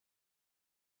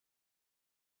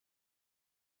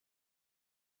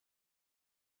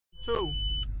Two.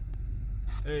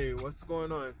 Hey, what's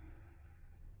going on?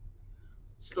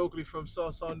 Stokely from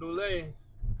Sauce on Dulé.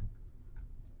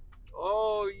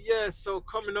 Oh yes, so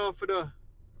coming on for the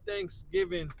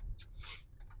Thanksgiving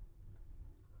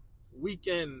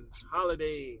weekend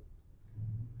holiday.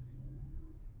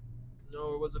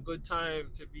 It was a good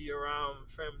time to be around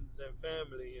friends and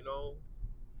family.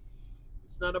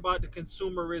 It's not about the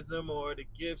consumerism or the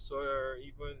gifts or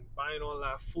even buying all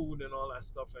that food and all that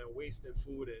stuff and wasting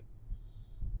food, and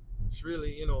it's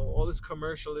really all this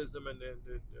commercialism and the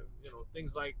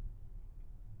things like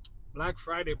Black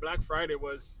Friday. Black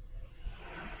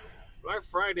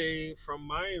Friday, from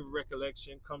my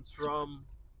recollection, comes from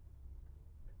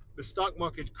the stock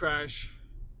market crash.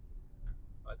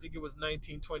 I think it was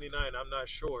 1929. I'm not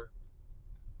sure,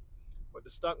 but the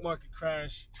stock market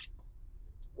crash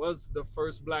was the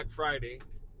first Black Friday,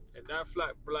 and that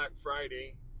flat Black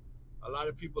Friday, a lot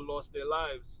of people lost their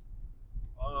lives.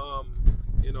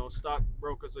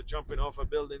 Stockbrokers are jumping off of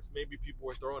buildings. Maybe people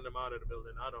were throwing them out of the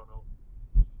building. I don't know,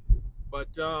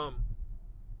 but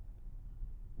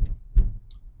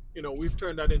we've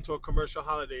turned that into a commercial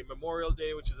holiday. Memorial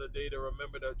Day, which is a day to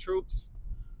remember the troops,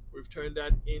 we've turned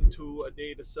that into a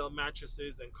day to sell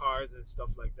mattresses and cars and stuff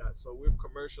like that. So we've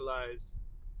commercialized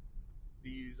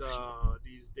these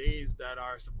days that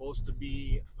are supposed to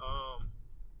be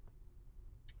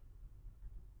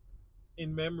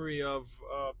in memory of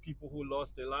people who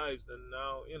lost their lives. And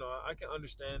now, I can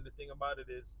understand. The thing about it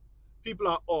is people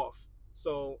are off,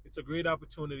 so it's a great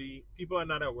opportunity. People are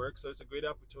not at work, so it's a great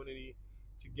opportunity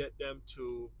to get them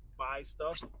to buy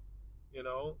stuff, you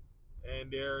know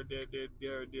and they're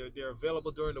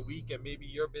available during the week, and maybe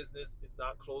your business is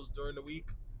not closed during the week.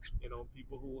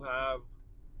 People who have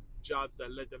jobs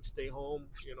that let them stay home,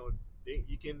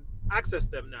 you can access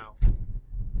them now.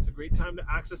 It's a great time to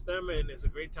access them, and it's a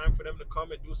great time for them to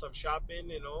come and do some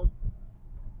shopping,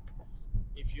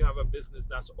 if you have a business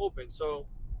that's open. So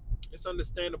it's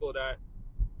understandable that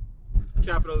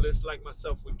capitalists like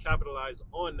myself would capitalize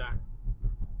on that.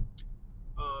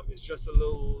 It's just a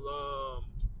little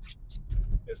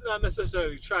it's not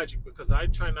necessarily tragic, because I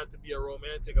try not to be a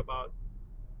romantic about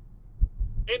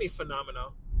any phenomena.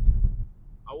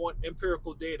 I want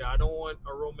empirical data. I don't want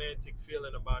a romantic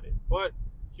feeling about it. But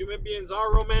human beings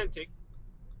are romantic.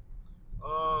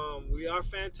 We are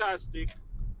fantastic.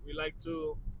 We like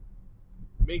to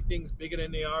make things bigger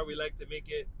than they are. We like to make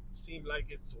it seem like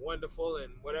it's wonderful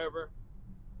and whatever,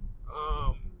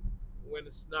 when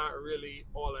it's not really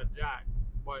all of that.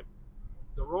 But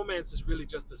the romance is really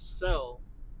just to sell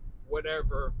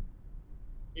whatever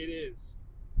it is,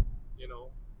 you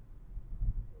know.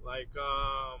 Like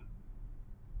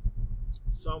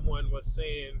someone was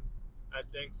saying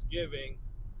at Thanksgiving,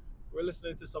 we're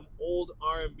listening to some old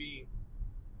R&B,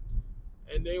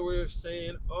 and they were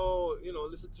saying, "Oh,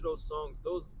 listen to those songs.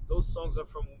 Those songs are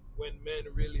from when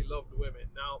men really loved women."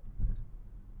 Now,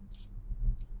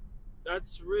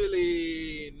 that's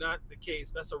really not the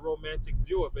case. That's a romantic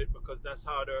view of it, because that's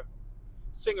how the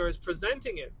singer is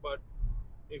presenting it. But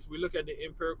if we look at the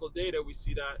empirical data, we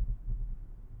see that,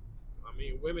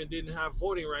 women didn't have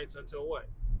voting rights until what?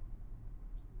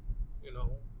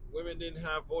 Women didn't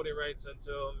have voting rights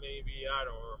until maybe, I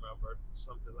don't remember,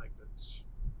 something like that.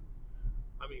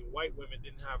 White women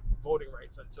didn't have voting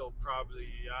rights until probably,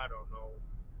 I don't know,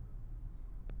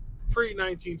 pre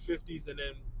 1950s, and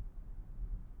then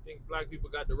I think black people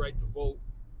got the right to vote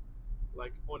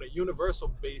like on a universal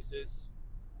basis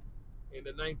in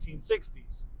the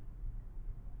 1960s.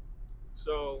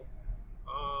 So,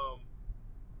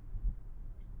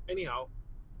 anyhow,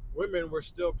 women were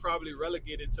still probably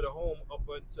relegated to the home up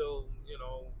until,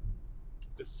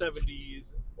 the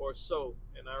 70s or so.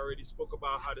 And I already spoke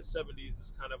about how the 70s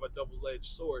is kind of a double-edged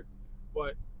sword.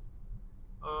 But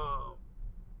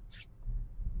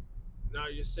now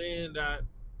you're saying that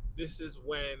this is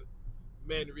when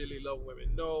men really love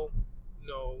women. No,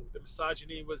 the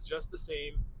misogyny was just the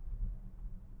same.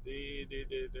 The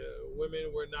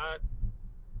women were not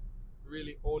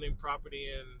really owning property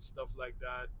and stuff like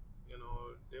that.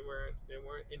 They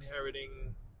weren't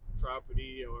inheriting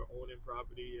property or owning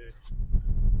property, and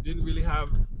didn't really have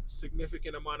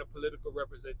significant amount of political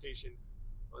representation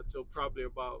until probably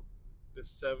about the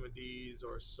 70s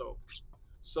or so.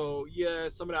 So yeah,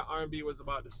 some of that R&B was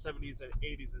about the 70s and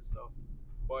 80s and stuff,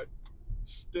 but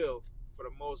still, for the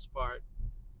most part,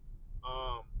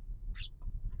 um,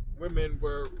 women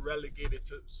were relegated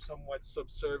to somewhat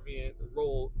subservient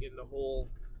role in the whole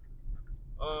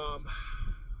um,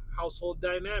 household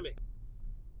dynamic.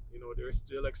 They're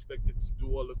still expected to do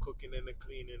all the cooking and the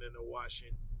cleaning and the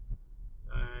washing.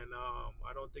 And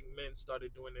I don't think men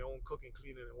started doing their own cooking,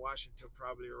 cleaning, and washing till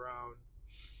probably around,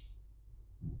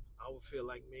 I would feel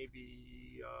like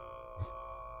maybe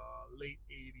late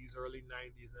 80s, early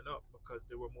 90s and up, because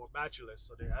there were more bachelors,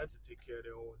 so they had to take care of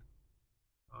their own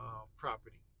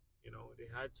property. You know, they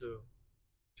had to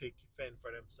take fend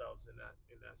for themselves in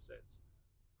that sense.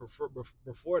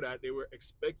 Before that, they were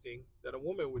expecting that a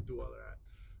woman would do all of that.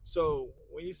 So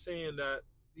when you're saying that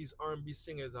these R&B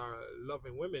singers are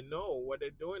loving women, no, what they're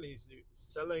doing is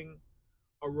selling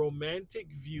a romantic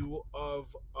view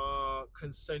of a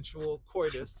consensual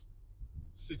coitus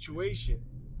situation.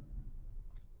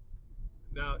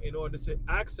 Now, in order to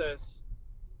access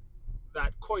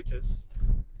that coitus,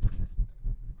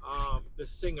 the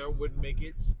singer would make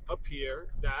it appear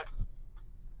that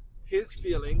his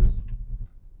feelings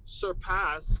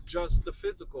surpass just the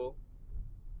physical,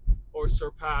 or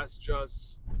surpass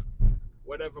just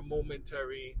whatever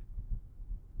momentary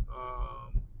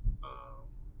um, um,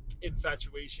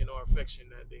 infatuation or affection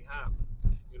that they have.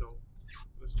 You know,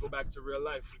 let's go back to real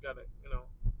life. We gotta, you know.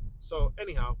 So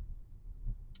anyhow,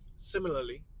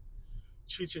 similarly,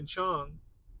 Cheech and Chong,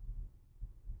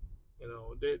 you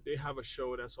know, they have a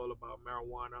show that's all about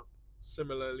marijuana.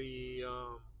 Similarly,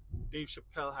 Dave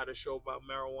Chappelle had a show about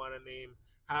marijuana named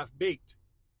Half Baked,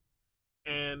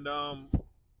 and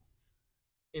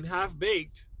in Half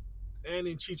Baked and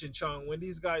in Cheech and Chong, when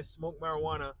these guys smoke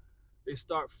marijuana, they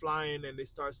start flying and they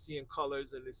start seeing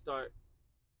colors and they start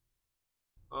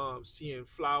seeing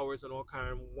flowers and all kind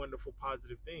of wonderful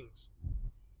positive things.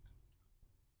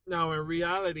 Now, in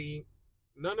reality,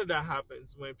 none of that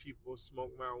happens when people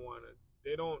smoke marijuana.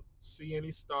 They don't see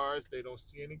any stars. They don't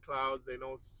see any clouds. They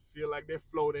don't feel like they're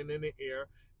floating in the air.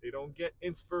 They don't get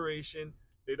inspiration.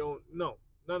 They don't, no,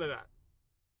 none of that.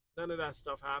 None of that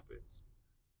stuff happens.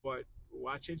 But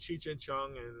watching Cheech and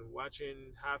Chong and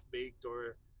watching Half Baked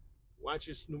or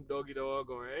watching Snoop Doggy Dogg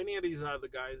or any of these other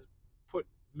guys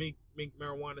make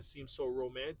marijuana seem so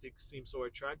romantic, seem so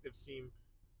attractive, seem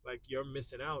like you're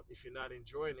missing out if you're not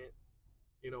enjoying it.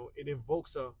 You know, it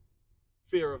invokes a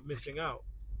fear of missing out.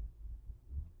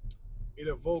 It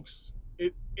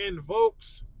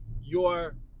invokes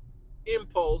your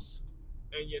impulse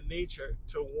and your nature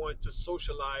to want to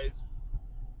socialize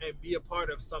and be a part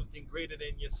of something greater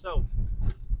than yourself.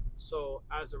 So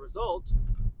as a result,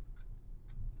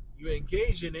 you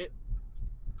engage in it,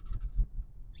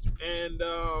 and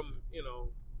you know,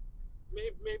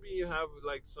 maybe you have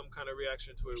like some kind of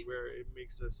reaction to it where it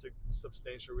makes a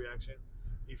substantial reaction.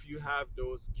 If you have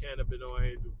those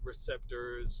cannabinoid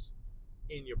receptors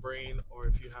in your brain, or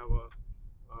if you have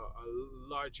a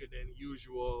larger than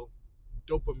usual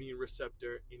dopamine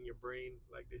receptor in your brain,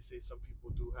 like they say some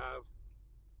people do have,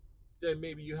 then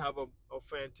maybe you have a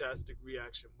fantastic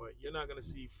reaction. But you're not gonna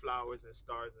see flowers and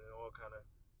stars and all kind of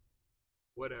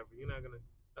whatever. You're not gonna.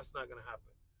 That's not gonna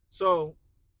happen. So,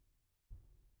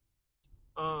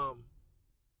 um,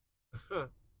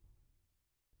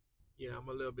 yeah, I'm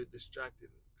a little bit distracted,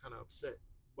 kind of upset.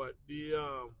 But the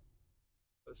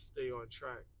let's stay on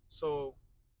track. So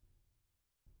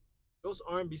those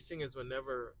R&B singers were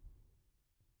never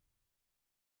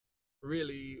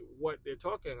really what they're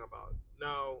talking about.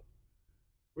 Now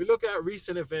we look at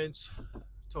recent events,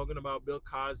 talking about Bill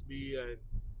Cosby and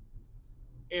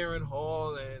Aaron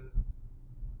Hall and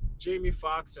Jamie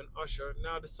Foxx and Usher.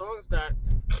 Now the songs that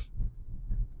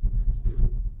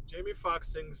Jamie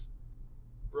Foxx sings,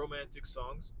 romantic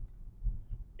songs.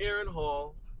 Aaron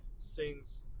Hall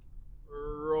sings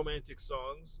romantic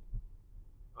songs.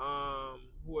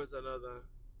 Who was another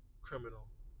criminal?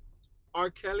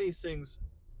 R. Kelly sings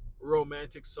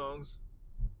romantic songs.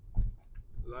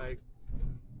 Like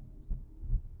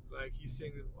he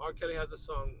sings. R. Kelly has a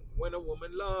song, "When a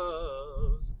woman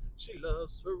loves, she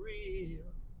loves for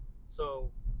real."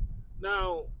 So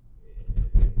now,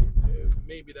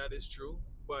 maybe that is true,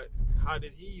 but how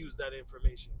did he use that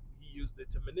information? He used it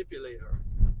to manipulate her.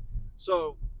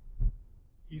 So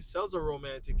he sells a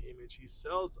romantic image. He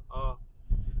sells a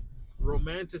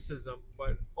romanticism,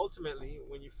 but ultimately,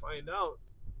 when you find out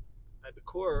at the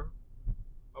core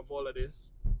of all of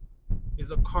this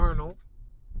is a carnal,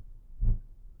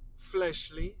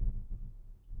 fleshly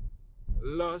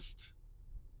lust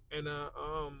and a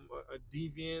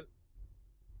deviant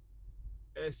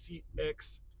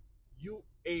SEXUAL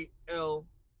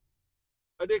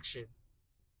addiction,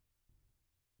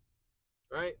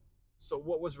 right? So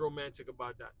what was romantic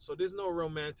about that? So there's no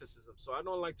romanticism. So I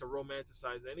don't like to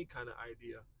romanticize any kind of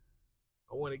idea.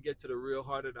 I want to get to the real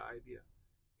heart of the idea,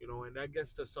 you know, and that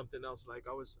gets to something else. Like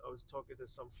I was talking to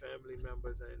some family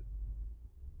members, and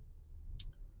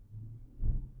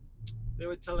they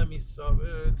were telling me some.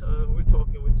 We're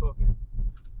talking,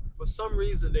 for some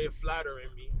reason they're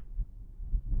flattering me,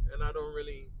 and I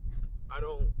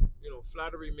don't,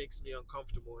 flattery makes me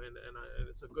uncomfortable, and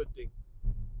it's a good thing.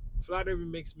 Flattery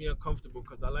makes me uncomfortable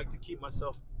because I like to keep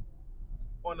myself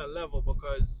on a level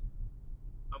because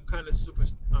I'm kind of super.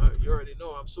 You already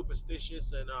know I'm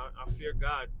superstitious and I fear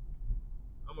God.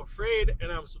 I'm afraid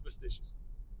and I'm superstitious,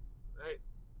 right?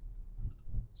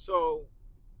 So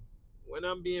when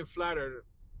I'm being flattered,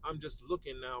 I'm just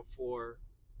looking now for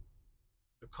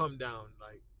the come down.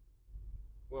 Like,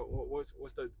 what's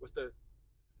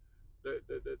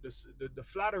the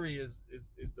flattery is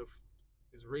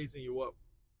raising you up,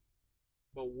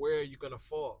 but where are you gonna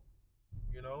fall?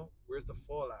 Where's the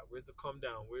fall at? Where's the come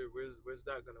down? Where's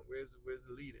that gonna? Where's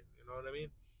the leading? You know what I mean?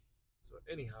 So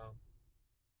anyhow,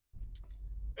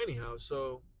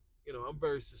 so I'm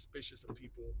very suspicious of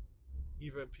people,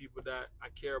 even people that I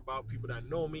care about, people that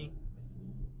know me,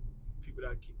 people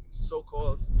that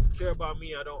so-called care about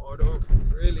me. I don't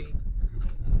really.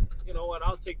 You know what?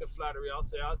 I'll take the flattery. I'll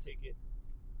say I'll take it.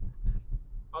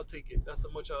 I'll take it. That's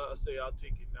how much I'll say I'll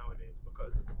take it nowadays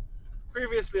because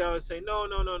previously I would say no,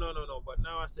 no, no, no, no, no, but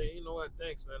now I say, you know what?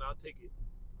 Thanks, man. I'll take it.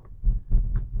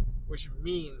 Which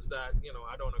means that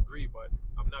I don't agree, but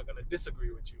I'm not gonna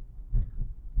disagree with you.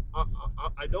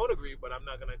 I don't agree, but I'm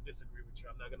not gonna disagree with you.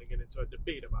 I'm not gonna get into a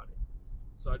debate about it.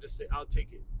 So I just say I'll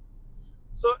take it.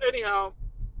 So anyhow,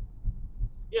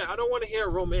 yeah, I don't want to hear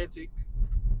romantic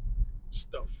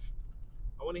stuff.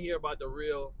 I want to hear about the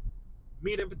real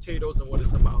meat and potatoes and what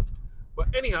it's about.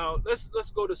 But anyhow, let's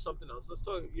go to something else. Let's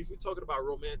talk. If we're talking about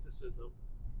romanticism,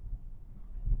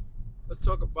 let's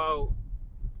talk about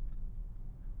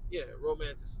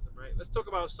romanticism, right? Let's talk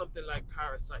about something like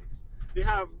parasites. They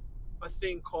have a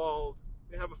thing called.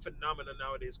 They have a phenomenon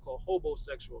nowadays called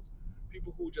hobosexuals,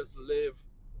 people who just live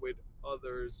with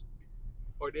others,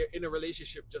 or they're in a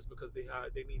relationship just because they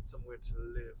need somewhere to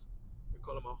live. We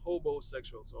call them a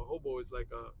hobosexual. So a hobo is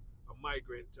like a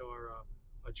migrant or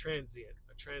a transient,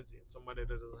 somebody that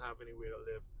doesn't have anywhere to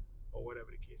live, or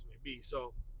whatever the case may be.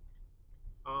 So,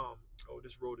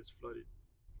 this road is flooded.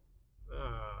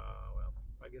 Well,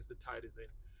 I guess the tide is in.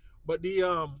 But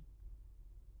the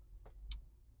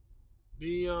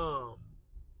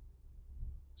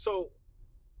so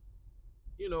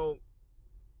you know,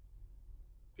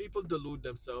 people delude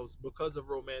themselves because of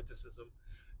romanticism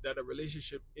that a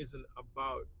relationship isn't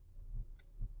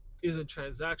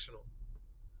transactional,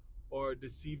 or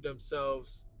deceive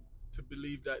themselves to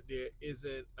believe that there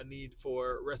isn't a need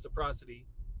for reciprocity.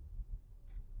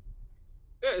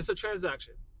 Yeah, it's a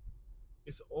transaction.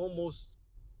 It's almost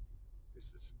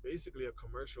it's basically a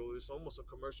commercial. It's almost a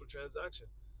commercial transaction.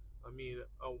 I mean,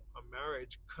 a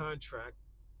marriage contract,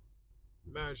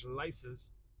 marriage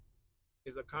license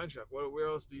is a contract. Where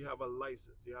else do you have a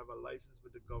license? You have a license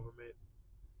with the government,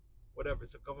 whatever.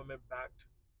 It's a government backed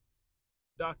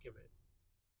document,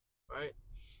 right?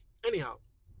 Anyhow,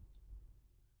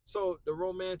 so the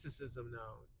romanticism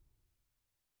now,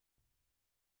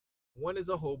 one is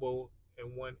a hobo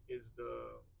and one is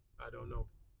I don't know,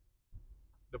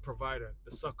 the provider,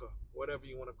 the sucker, whatever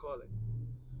you want to call it.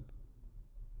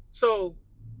 So,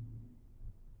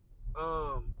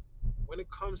 um, when it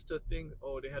comes to things,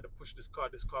 oh, they had to push this car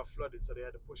flooded, so they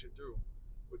had to push it through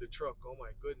with the truck. Oh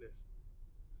my goodness.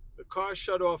 The car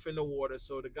shut off in the water,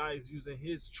 so the guy is using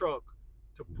his truck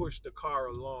to push the car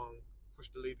along, push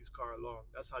the lady's car along.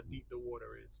 That's how deep the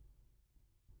water is.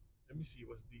 Let me see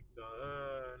what's deep.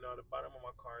 No, the bottom of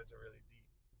my car isn't really deep.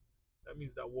 That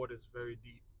means that water is very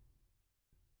deep.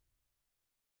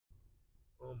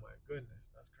 Oh my goodness,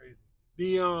 that's crazy.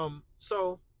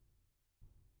 So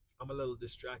I'm a little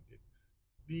distracted.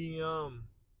 The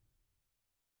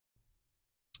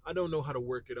I don't know how to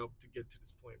work it up to get to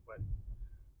this point, but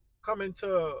coming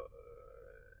to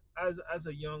as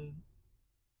a young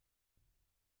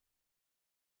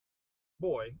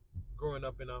boy growing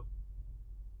up in a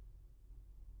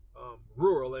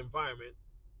rural environment,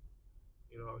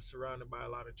 I was surrounded by a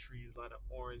lot of trees, a lot of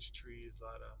orange trees, a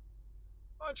lot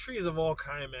of trees of all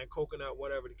kind, man, coconut,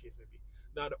 whatever the case may be.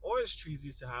 Now the orange trees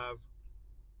used to have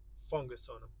fungus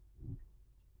on them.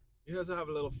 It used to have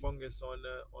a little fungus on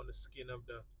the skin of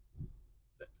the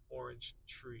orange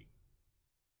tree.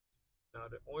 Now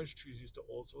the orange trees used to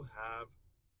also have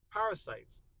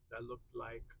parasites that looked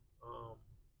like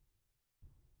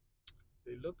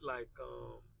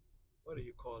what do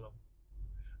you call them?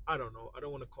 I don't know. I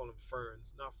don't want to call them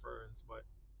ferns, not ferns, but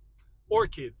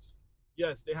orchids.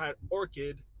 Yes, they had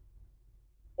orchids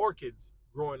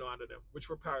growing out of them, which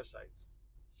were parasites.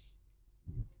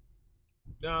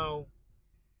 Now,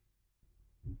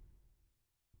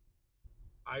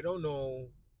 I don't know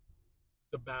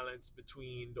the balance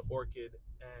between the orchid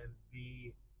and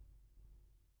the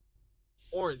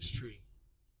orange tree.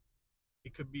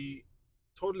 It could be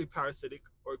totally parasitic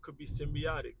or it could be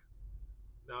symbiotic.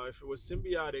 Now, if it was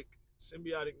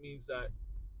symbiotic means that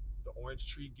the orange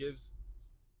tree gives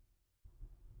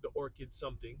the orchid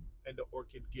something, and the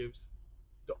orchid gives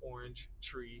the orange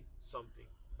tree something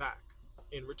back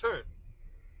in return.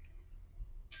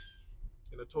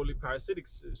 In a totally parasitic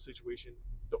situation,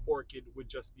 the orchid would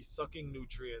just be sucking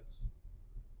nutrients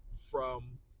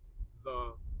from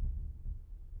the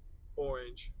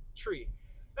orange tree.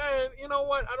 And you know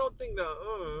what? I don't think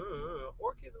the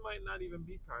orchids might not even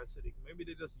be parasitic. Maybe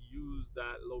they just use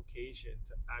that location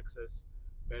to access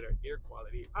better air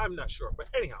quality. I'm not sure. But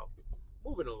anyhow,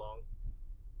 moving along,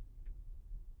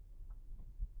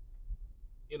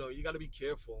 you got to be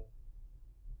careful.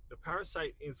 The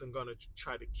parasite isn't going to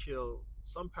try to kill,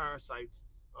 some parasites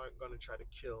aren't going to try to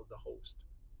kill the host.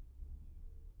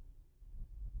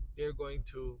 They're going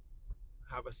to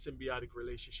have a symbiotic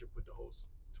relationship with the host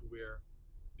to where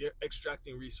they're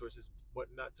extracting resources, but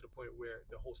not to the point where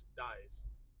the host dies.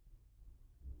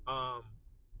 Um,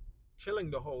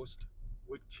 Killing the host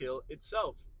would kill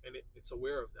itself, and it's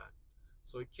aware of that.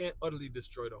 So it can't utterly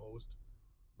destroy the host,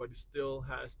 but it still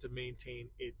has to maintain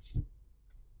its.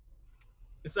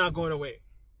 It's not going away.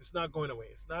 It's not going away.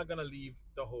 It's not going to leave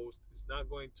the host. It's not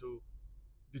going to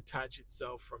detach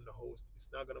itself from the host. It's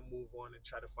not going to move on and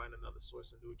try to find another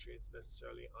source of nutrients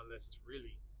necessarily, unless it's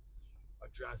really a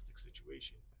drastic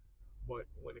situation. But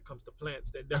when it comes to plants,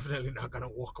 they're definitely not going to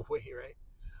walk away, right?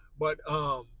 But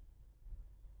oh,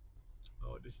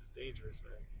 this is dangerous,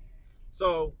 man.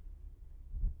 So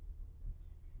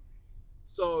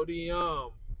so the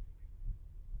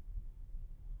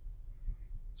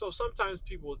so sometimes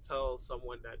people will tell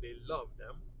someone that they love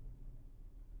them,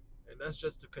 and that's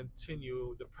just to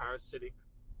continue the parasitic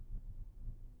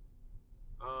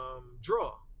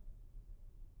draw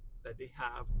that they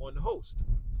have on the host.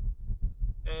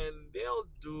 And they'll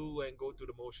do and go through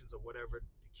the motions of whatever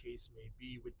the case may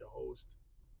be with the host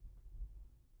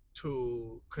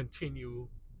to continue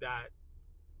that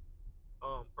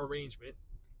arrangement.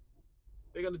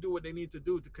 They're going to do what they need to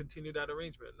do to continue that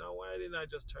arrangement. Now, why didn't I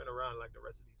just turn around like the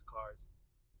rest of these cars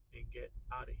and get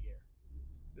out of here?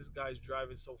 This guy's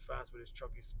driving so fast with his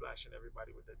truck, he's splashing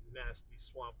everybody with the nasty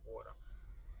swamp water.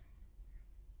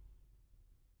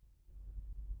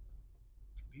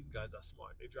 These guys are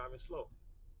smart. They're driving slow.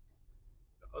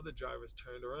 The other drivers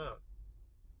turned around.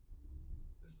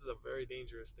 This is a very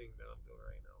dangerous thing that I'm doing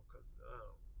right now. Because,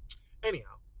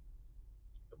 anyhow,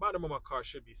 the bottom of my car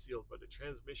should be sealed, but the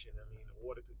transmission, I mean, the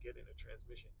water could get in the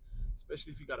transmission.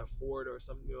 Especially if you got a Ford or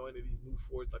something, any of these new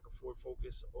Fords, like a Ford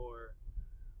Focus or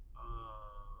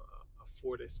a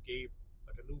Ford Escape,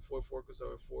 like a new Ford Focus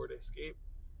or a Ford Escape.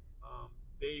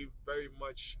 They very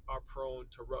much are prone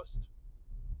to rust.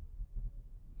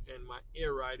 And my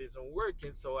air ride isn't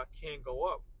working, so I can't go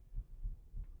up.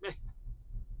 Meh.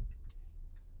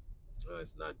 No,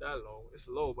 it's not that low. It's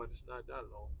low, but it's not that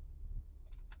low.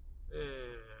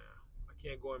 I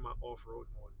can't go in my off-road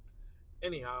mode.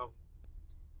 Anyhow,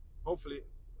 hopefully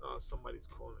somebody's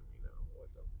calling me now. What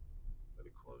are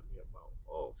they calling me about?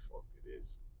 Oh, fuck it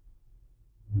is.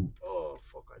 Oh,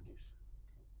 fuck this.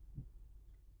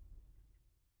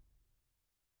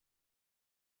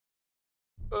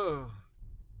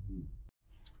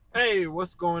 Hey,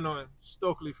 what's going on?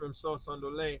 Stokely from Sauce on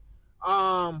Delay.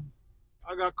 I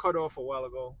got cut off a while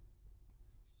ago.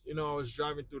 I was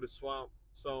driving through the swamp,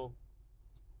 so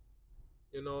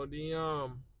the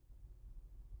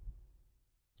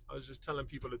I was just telling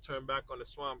people to turn back on the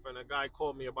swamp, and a guy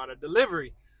called me about a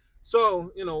delivery.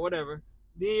 So whatever.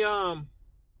 The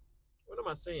what am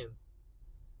I saying?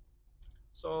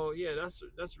 So yeah,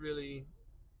 that's really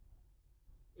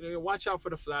watch out for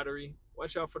the flattery,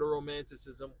 watch out for the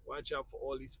romanticism, watch out for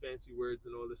all these fancy words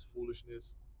and all this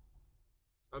foolishness.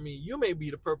 I mean, you may be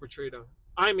the perpetrator.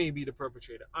 I may be the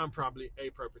perpetrator. I'm probably a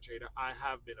perpetrator. I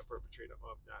have been a perpetrator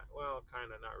of that. Well,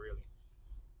 kind of, not really.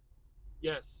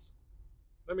 Yes.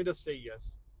 Let me just say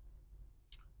yes.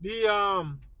 The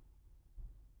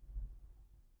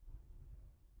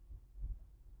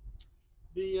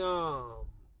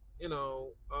you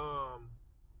know,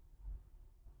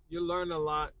 you learn a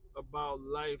lot about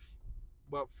life,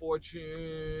 but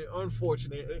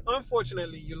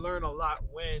unfortunately, you learn a lot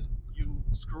when you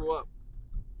screw up.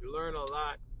 You learn a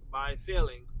lot by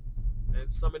failing,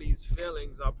 and some of these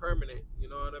failings are permanent. You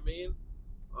know what I mean?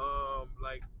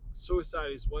 Like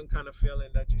suicide is one kind of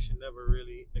failing that you should never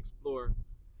really explore.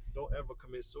 Don't ever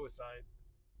commit suicide.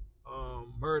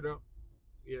 Murder,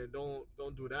 yeah,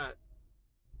 don't do that.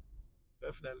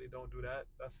 Definitely don't do that.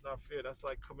 That's not fair. That's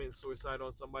like committing suicide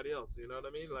on somebody else. You know what I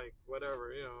mean? Like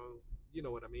whatever. You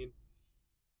know what I mean.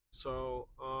 So,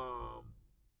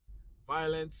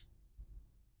 violence.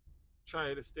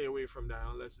 Try to stay away from that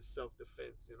unless it's self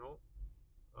defense.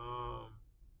 Um,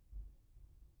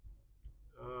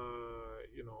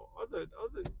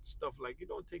 other stuff like you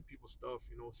don't take people's stuff.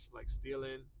 Like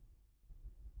stealing.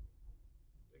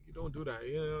 Like you don't do that.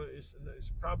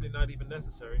 It's probably not even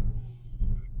necessary.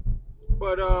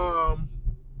 But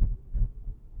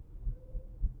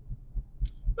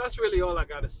that's really all I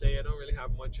gotta say. I don't really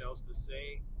have much else to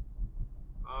say.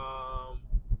 Um,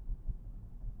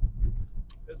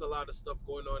 there's a lot of stuff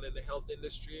going on in the health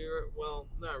industry. Well,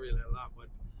 not really a lot, but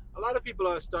a lot of people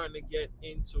are starting to get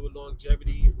into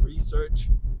longevity research.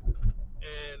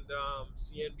 And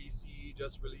CNBC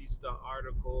just released an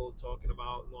article talking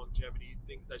about longevity,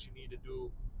 things that you need to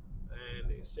do,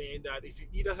 and it's saying that if you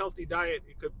eat a healthy diet,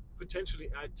 it could potentially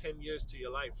add 10 years to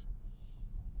your life.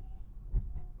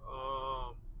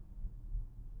 Um,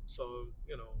 so,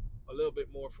 a little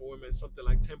bit more for women, something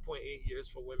like 10.8 years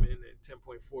for women and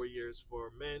 10.4 years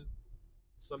for men,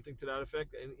 something to that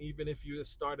effect. And even if you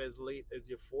start as late as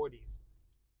your 40s,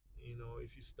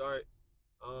 if you start,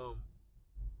 um,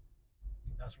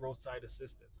 that's roadside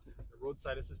assistance. The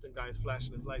roadside assistant guy is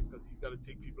flashing his lights because he's got to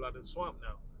take people out of the swamp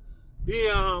now.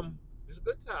 It's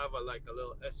good to have a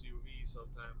little SUV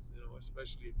sometimes,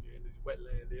 especially if you're in these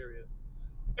wetland areas.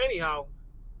 Anyhow,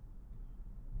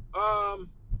 um,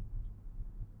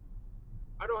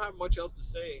 I don't have much else to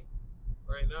say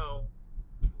right now.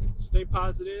 Stay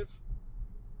positive,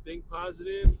 think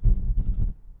positive,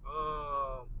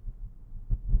 um,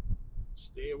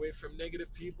 stay away from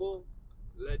negative people.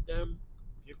 Let them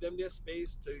give them their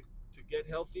space to get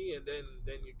healthy, and then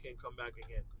you can come back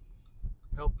again.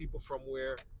 Help people from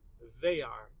where they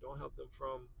are. Don't help them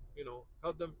from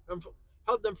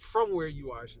help them from where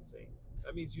you are. I should say.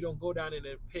 That means you don't go down in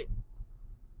a pit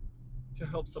to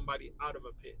help somebody out of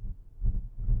a pit,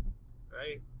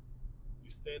 right? You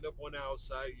stand up on the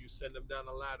outside, you send them down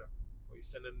a ladder, or you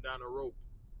send them down a rope,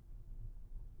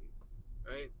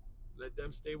 right? Let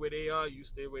them stay where they are, you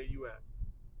stay where you at.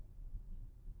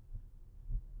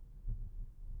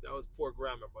 That was poor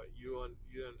grammar, but you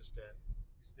understand.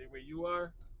 You stay where you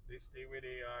are, they stay where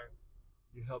they are.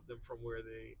 You help them from where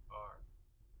they are.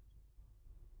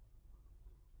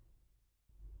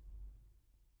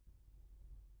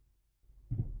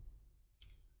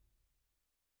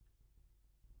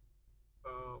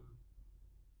 Um,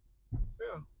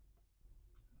 yeah,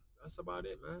 that's about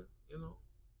it, man.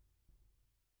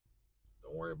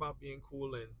 Don't worry about being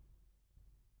cool and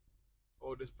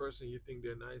this person you think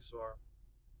they're nice, or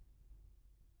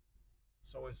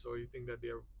so and so you think that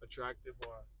they're attractive,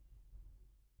 or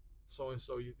so and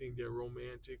so you think they're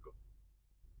romantic.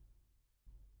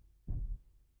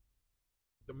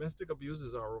 Domestic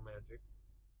abusers are romantic.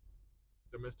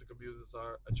 Domestic abusers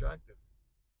are attractive.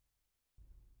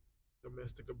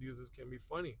 Domestic abusers can be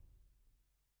funny,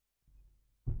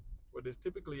 but there's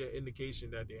typically an indication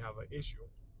that they have an issue,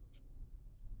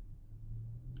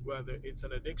 whether it's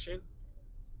an addiction,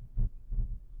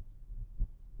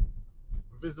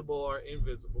 visible or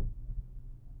invisible.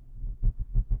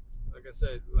 Like I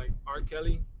said, like R.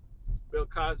 Kelly, Bill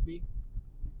Cosby,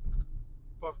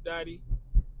 Puff Daddy.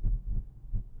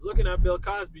 Looking at Bill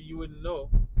Cosby, you wouldn't know,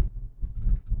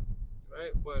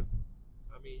 right? But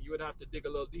I mean, you would have to dig a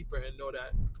little deeper and know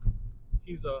that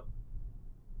he's a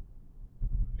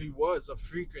he was a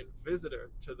frequent visitor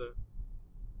to the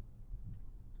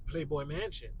Playboy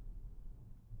Mansion.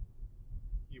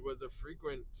 He was a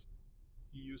frequent.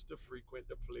 He used to frequent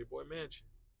the Playboy Mansion.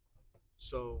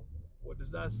 So, what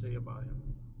does that say about him?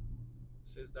 It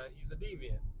says that he's a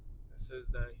deviant. It says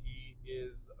that he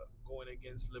is going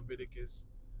against Leviticus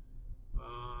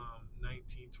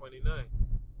 19:29.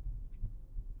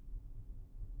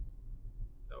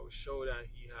 That would show that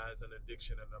he has an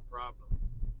addiction and a problem.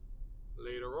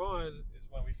 Later on is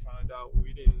when we found out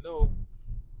we didn't know,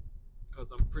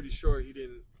 because I'm pretty sure he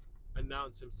didn't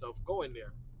announce himself going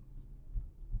there.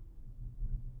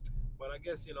 But I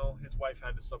guess, his wife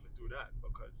had to suffer through that,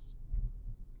 because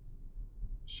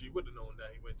she would have known that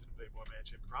he went to the Playboy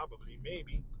Mansion. Probably,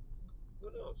 maybe.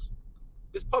 Who knows?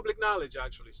 It's public knowledge,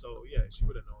 actually. So, yeah, she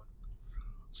would have known.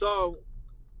 So,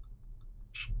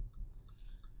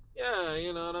 yeah,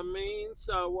 you know what I mean?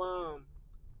 So,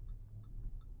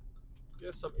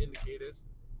 there's some indicators.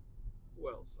 Who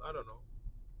else? I don't know.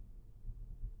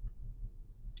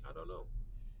 I don't know.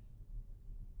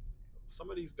 Some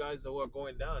of these guys that are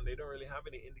going down, they don't really have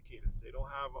any indicators. They don't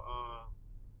have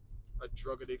a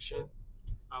drug addiction,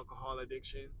 alcohol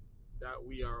addiction that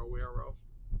we are aware of.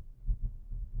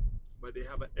 but they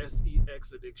have a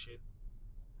sex addiction,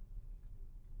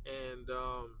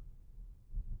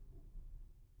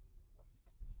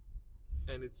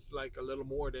 and it's like a little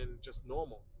more than just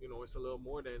normal. You know, it's a little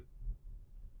more than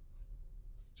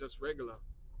just regular.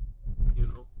 You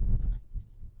know,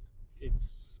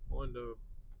 it's on the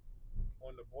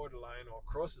borderline or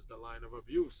crosses the line of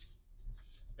abuse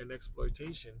and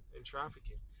exploitation and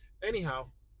trafficking. Anyhow,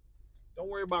 don't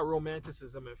worry about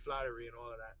romanticism and flattery and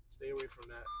all of that. Stay away from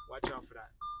that. Watch out for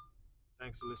that.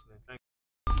 Thanks for listening. Thanks.